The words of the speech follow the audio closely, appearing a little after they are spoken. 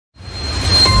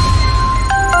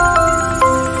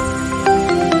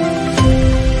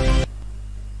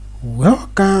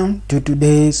to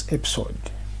today's episode.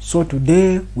 So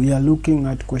today we are looking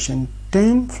at question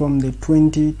 10 from the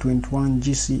 2021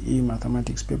 GCE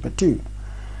Mathematics Paper 2.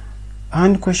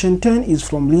 And question 10 is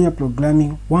from linear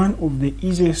programming, one of the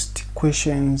easiest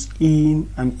questions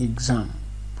in an exam.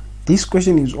 This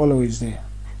question is always there.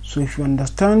 So if you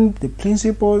understand the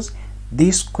principles,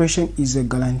 this question is a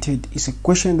guaranteed. It's a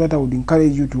question that I would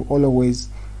encourage you to always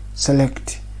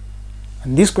select.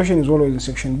 And this question is always in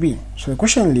section B. So the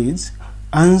question reads,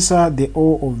 answer the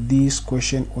O of this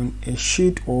question on a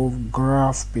sheet of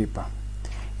graph paper.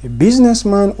 A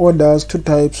businessman orders two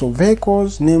types of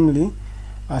vehicles, namely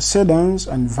sedans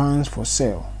and vans for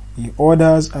sale. He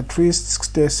orders at least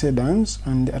 60 sedans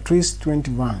and at least 20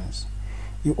 vans.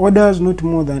 He orders not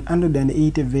more than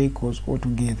 180 vehicles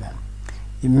altogether.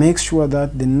 He makes sure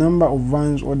that the number of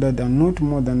vans ordered are not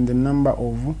more than the number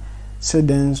of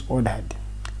sedans ordered.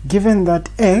 Given that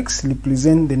X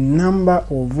represents the number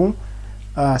of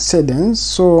sedans,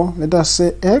 so let us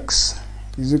say X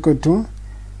is equal to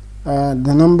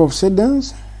the number of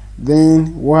sedans,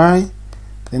 then Y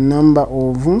the number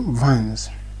of vans.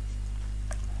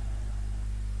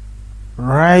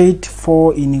 Write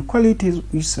four inequalities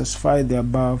which satisfy the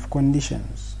above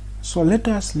conditions. So let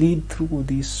us read through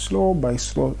this slow by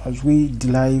slow as we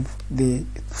derive the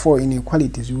four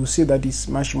inequalities. You will see that it's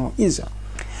much more easier.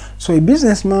 So a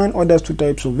businessman orders two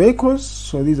types of vehicles.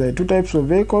 So these are two types of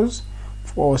vehicles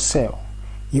for sale.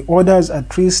 He orders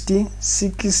at least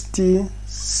 60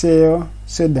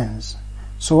 sedans.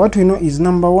 So what we know is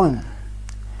number one,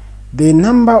 the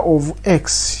number of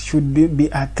X should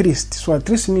be at least. So at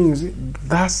least means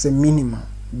that's a minimum,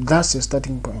 that's a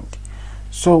starting point.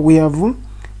 So we have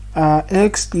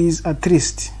X is at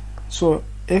least, so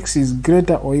X is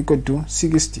greater or equal to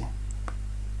 60.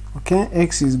 Okay,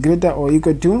 X is greater or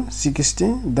equal to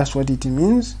 60, that's what it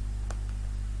means.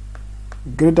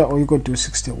 Greater or equal to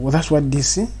 60. Well, that's what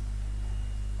this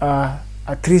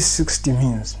at least 60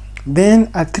 means.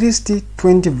 Then at least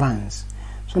 20 vans.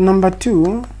 So number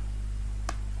two,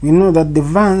 we know that the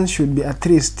vans should be at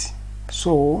least.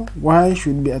 So Y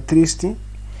should be at least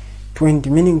 20,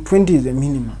 meaning 20 is the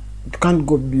minimum. It can't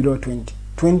go below 20.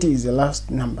 20 is the last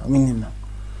number, minimum.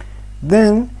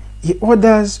 Then he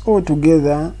orders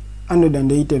altogether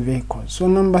 180 vehicles. So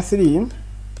number three,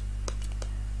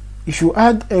 if you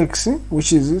add X,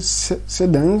 which is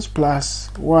sedans, plus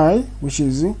Y, which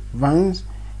is vans,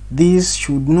 this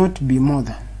should not be more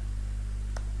than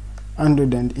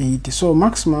 180. So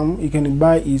maximum you can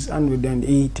buy is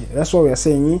 180. That's what we are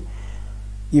saying.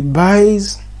 He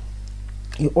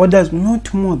orders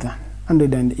not more than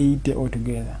 180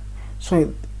 altogether.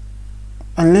 So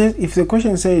unless if the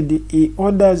question said he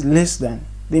orders less than,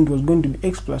 then it was going to be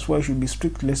X plus Y should be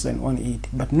strictly less than 180.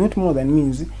 But not more than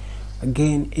means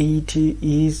again 80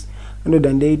 is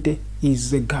 180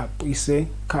 is a gap, is a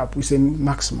cap, is a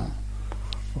maximum.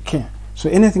 Okay, so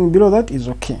anything below that is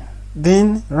okay.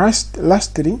 Then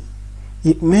lastly,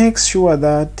 it makes sure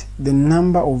that the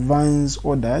number of vans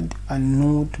ordered are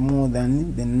not more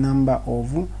than the number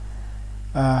of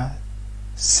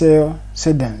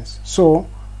sedans. So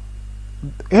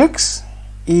X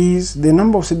is the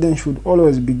number of sedans should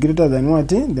always be greater than what?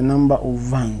 The number of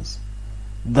vans.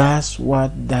 That's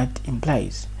what that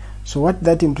implies. So what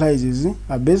that implies is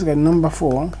basically number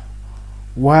 4,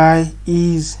 Y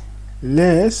is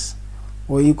less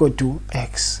or equal to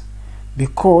X,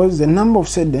 because the number of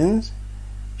sedans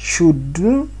should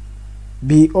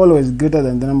be always greater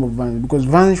than the number of vans, because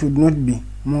vans should not be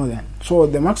more than. So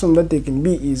the maximum that they can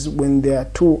be is when their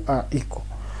two are equal.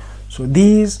 So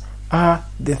these are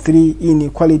the three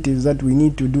inequalities that we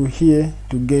need to do here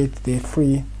to get the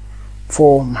free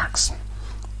 4 marks.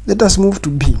 Let us move to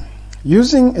B.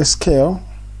 Using a scale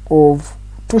of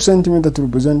 2 cm to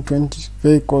represent 20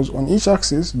 vehicles on each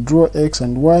axis, draw X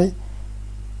and Y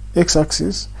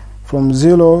x-axis from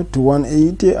 0 to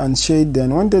 180 and shade the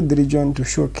unwanted region to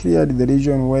show clearly the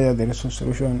region where the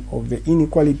solution of the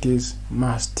inequalities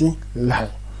must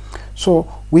lie.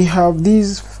 So we have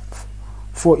these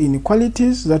 4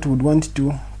 inequalities that we would want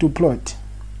to plot.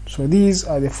 So these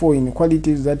are the 4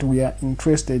 inequalities that we are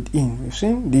interested in. We've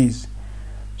seen these.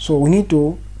 So we need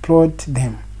to plot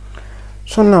them.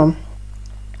 So now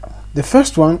the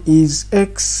first one is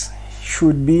X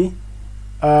should be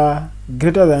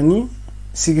greater than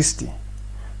 60.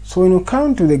 So when you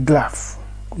come to the graph,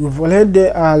 you've already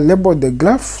labeled the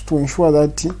graph to ensure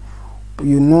that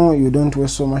you know you don't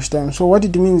waste so much time. So what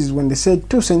it means is when they say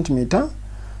 2 cm,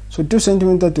 so 2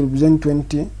 cm to represent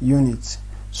 20 units.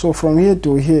 So from here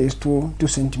to here is 2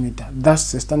 cm.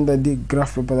 That's the standard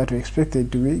graph paper that we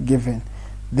expected to be given.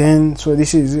 Then so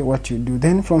this is what you do.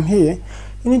 Then from here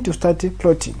you need to start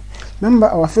plotting. Remember,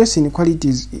 our first inequality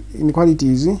is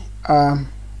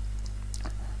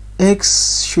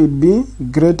x should be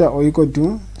greater or equal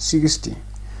to 60.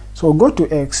 So go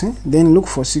to x, then look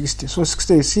for 60. So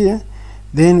 60 is here.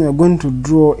 Then we are going to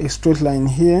draw a straight line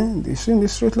here. You see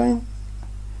this straight line?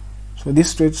 So this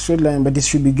straight line, but it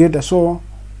should be greater. So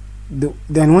the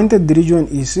unwanted region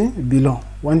is below.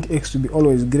 Want x to be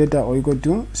always greater or equal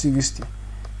to 60.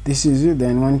 This is the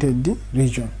unwanted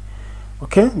region.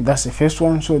 Okay, that's the first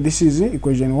one. So this is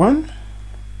equation 1.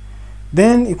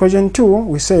 Then equation 2,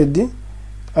 we said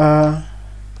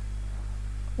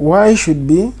y should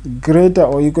be greater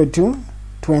or equal to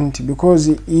 20 because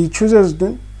he chooses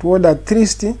to order at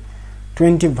least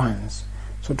 20 vans.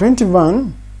 So 20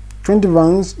 vans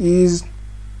is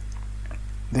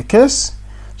the case.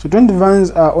 So 20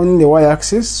 vans are on the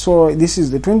y-axis. So this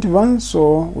is the 20 vans.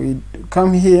 So we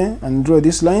come here and draw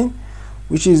this line,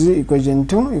 which is equation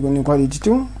 2, inequality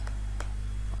 2.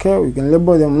 Okay, we can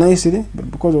label them nicely, but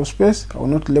because of space, I will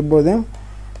not label them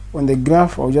on the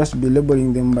graph. I'll just be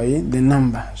labeling them by the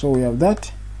number. So we have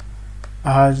that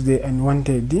as the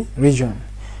unwanted region.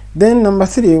 Then number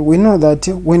 3, we know that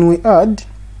when we add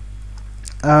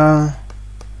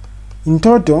in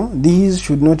total, these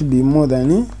should not be more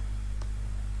than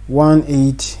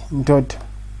 180 in total.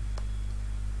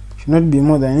 Should not be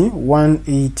more than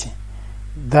 180.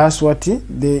 That's what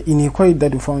the inequality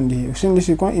that we found here. You've seen this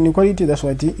inequality, that's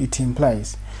what it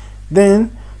implies.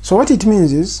 Then, so what it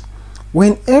means is,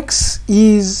 when x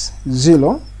is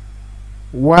 0,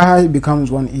 y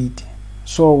becomes 180.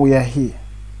 So we are here.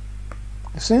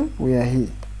 You see? We are here.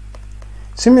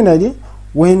 Similarly,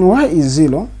 when y is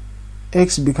 0,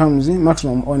 x becomes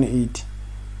maximum 180.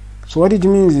 So what it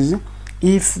means is,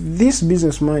 if this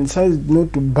businessman decides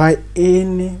not to buy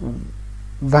any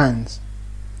vans,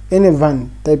 any van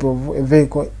type of a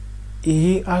vehicle,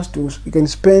 he can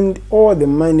spend all the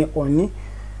money on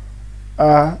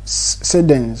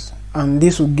sedans, and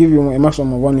this will give you a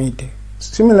maximum of 180.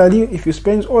 Similarly, if you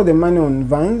spend all the money on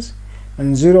vans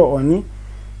and 0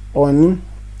 on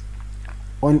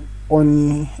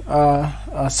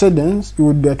sedans, it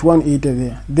would be at 180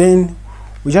 there. Then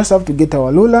we just have to get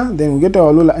our ruler. Then we get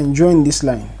our ruler and join this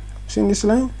line. See this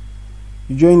line?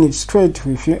 You join it straight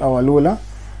with our ruler.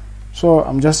 So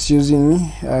I'm just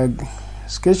using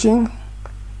sketching.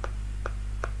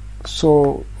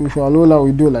 So with our ruler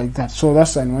we do like that. So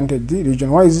that's unwanted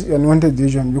region. Why is it unwanted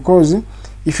region? Because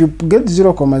if you get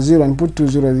 0,0 and put 2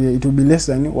 zeros here, it will be less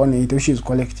than 180, which is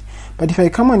correct. But if I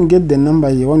come and get the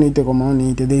number here,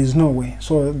 180,180, there is no way.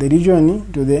 So the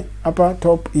region to the upper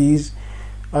top is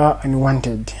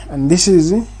unwanted, and this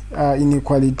is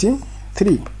inequality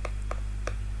 3.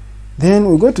 Then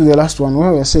we go to the last one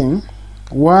where we are saying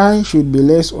y should be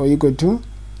less or equal to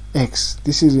x.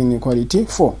 This is inequality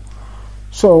 4.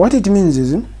 So what it means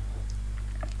is,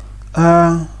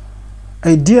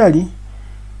 ideally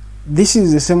this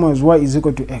is the same as y is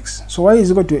equal to x. So y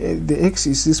is equal to the x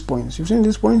is these points. You've seen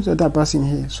these points that are passing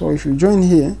here. So if you join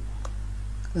here,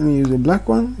 let me use the black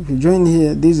one. If you join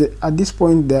here, at this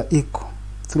point they are equal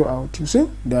throughout. You see,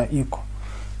 they are equal,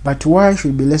 but y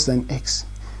should be less than x.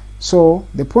 So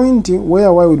the point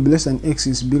where y would be less than x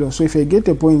is below. So if I get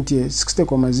a point here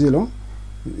 60,0,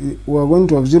 we are going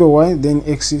to have 0y, then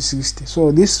x is 60.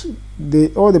 So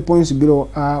all the points below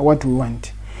are what we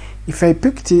want. If I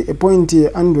picked a point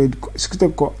here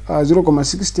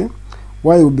 0,60,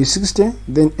 y will be 60,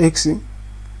 then x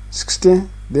 60,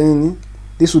 then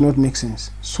this would not make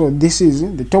sense. So this is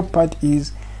the top part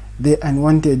is the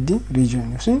unwanted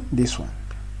region. You see this one.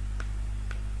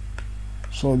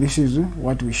 So this is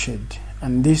what we shade,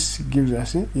 and this gives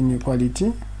us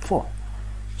inequality 4.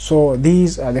 So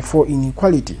these are the 4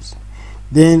 inequalities.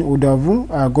 Then would have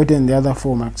gotten the other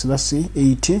 4 marks. Let's see,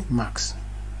 80 marks.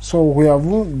 So we have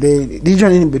the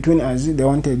region in between as the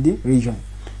wanted region.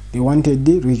 The wanted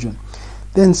region.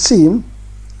 Then C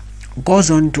goes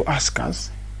on to ask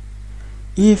us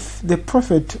if the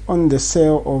profit on the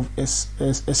sale of a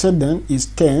sedan is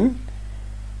 10,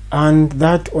 and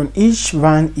that on each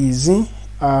van is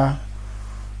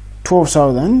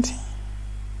 12,000.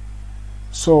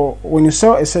 So when you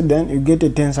sell a sedan, you get a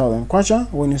 10,000 kwacha.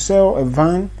 When you sell a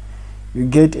van, you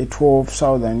get a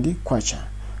 12,000 kwacha.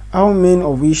 How many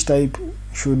of each type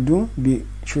should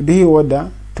he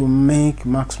order to make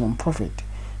maximum profit?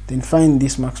 Then find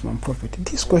this maximum profit.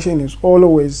 This question is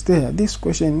always there. This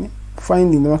question,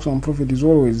 finding the maximum profit, is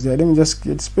always there. Let me just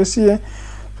get space here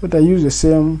so that I use the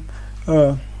same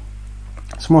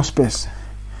small space.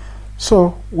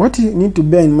 So what you need to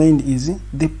bear in mind is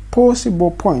the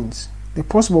possible points. The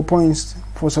possible points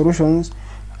for solutions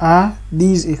are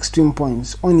these extreme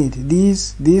points on it.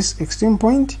 This extreme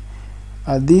point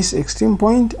at this extreme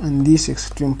point and this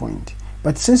extreme point.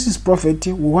 But since it's profit,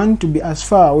 we want to be as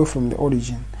far away from the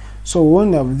origin. So we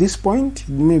want to have this point,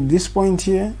 maybe this point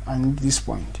here, and this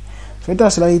point. So let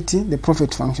us write the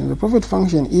profit function. The profit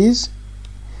function is,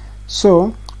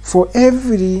 so for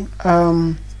every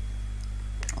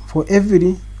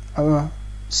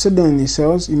suddenly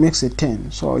sells, it makes a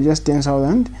 10. So just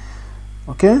 10,000.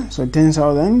 Okay, so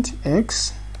 10,000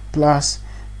 x plus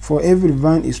for every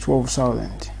van is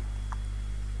 12,000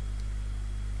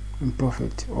 in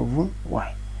profit of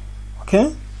y.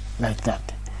 Okay, like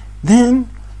that. Then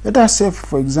let us say,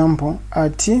 for example,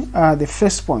 at the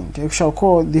first point, we shall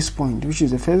call this point, which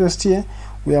is the furthest here,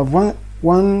 we have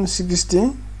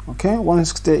 160. Okay,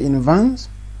 160 in vans.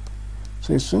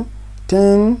 So it's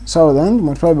 10,000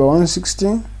 multiplied by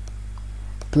 160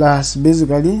 plus,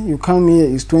 basically you come here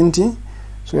is 20.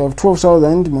 So you have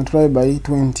 12,000 multiplied by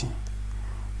 20.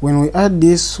 When we add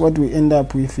this, what we end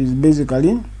up with is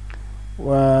basically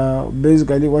what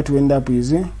we end up with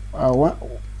is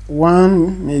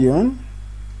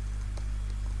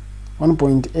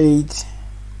 1.8.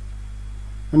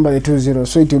 Remember the 2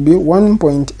 zeros, so it will be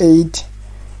 1.8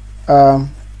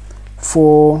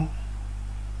 4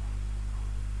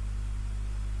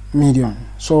 million.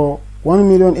 So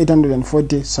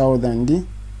 1,840,000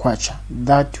 kwacha.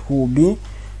 That will be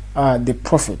the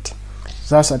profit.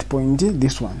 That's at point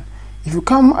this one. If you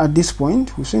come at this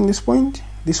point, we've seen this point.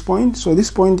 So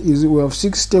this point is, we have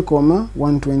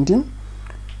 60,120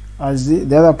 as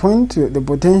the other point, the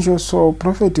potential. So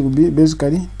profit will be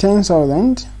basically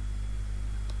 10,000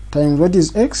 times what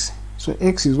is x. So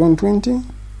x is 120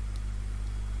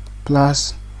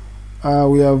 plus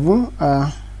we have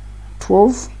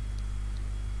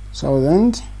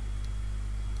 12,000.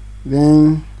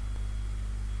 Then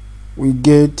we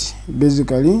get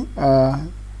basically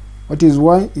what is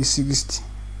y is 60.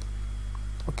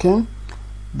 Okay,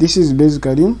 this is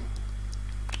basically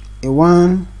a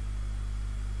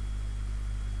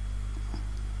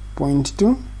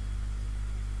 1.2.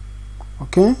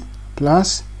 okay,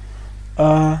 plus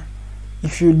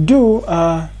if you do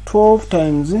 12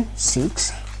 times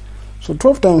 6, so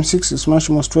 12 times 6 is much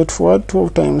more straightforward.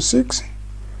 12 times 6,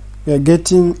 we are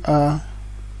getting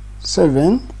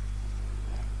 7.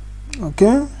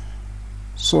 Okay,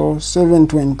 so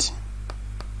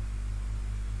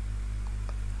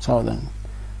 720,000.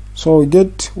 So we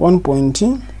get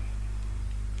 1.2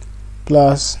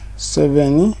 plus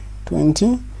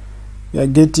 720, we are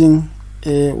getting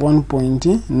a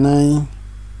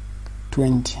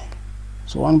 1.920.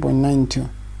 So 1.92.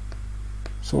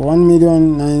 So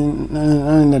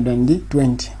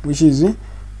 1,920,000, which is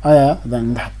higher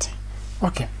than that.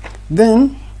 Okay,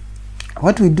 then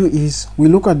what we do is we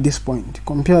look at this point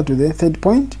compared to the third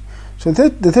point. So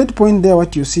the third point there,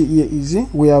 what you see here is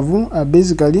we have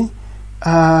basically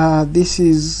this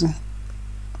is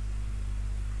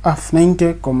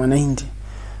 90,90.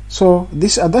 So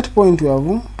this, at that point we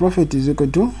have profit is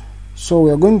equal to, so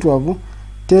we are going to have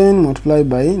 10 multiplied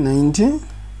by 90.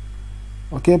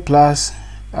 Okay, plus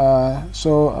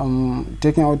so I'm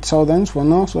taking out thousands for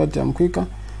now so that I'm quicker.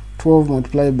 12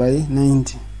 multiplied by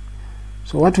 90.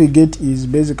 So what we get is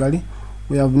basically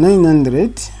we have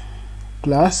 900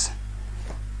 plus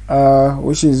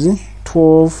which is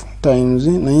 12 times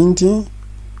 90,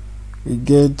 we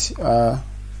get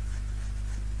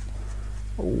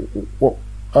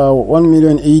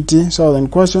 1,080,000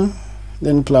 kwacha,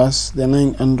 then plus the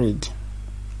 900.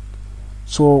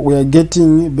 So we are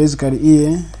getting basically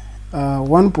here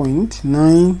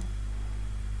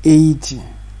 1.980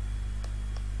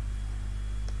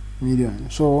 million.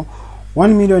 So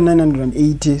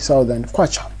 1,980,000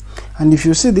 kwacha. And if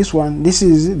you see this one, this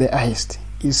is the highest.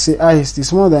 It's the highest,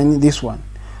 it's more than this one.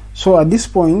 So at this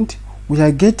point we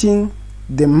are getting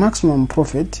the maximum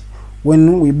profit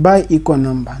when we buy equal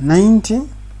number 90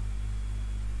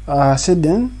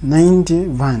 sedan 90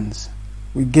 vans.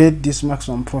 We get this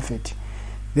maximum profit.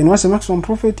 Then what's the maximum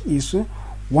profit is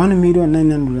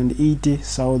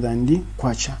 1,980,000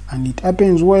 kwacha, and it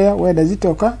happens where does it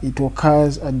occur? It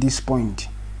occurs at this point.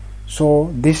 So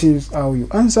this is how you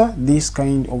answer this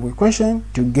kind of a question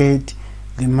to get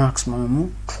the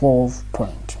maximum 12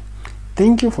 point.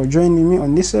 Thank you for joining me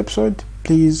on this episode.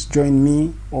 Please join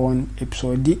me on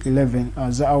episode 11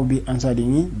 as I'll be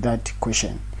answering that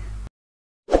question.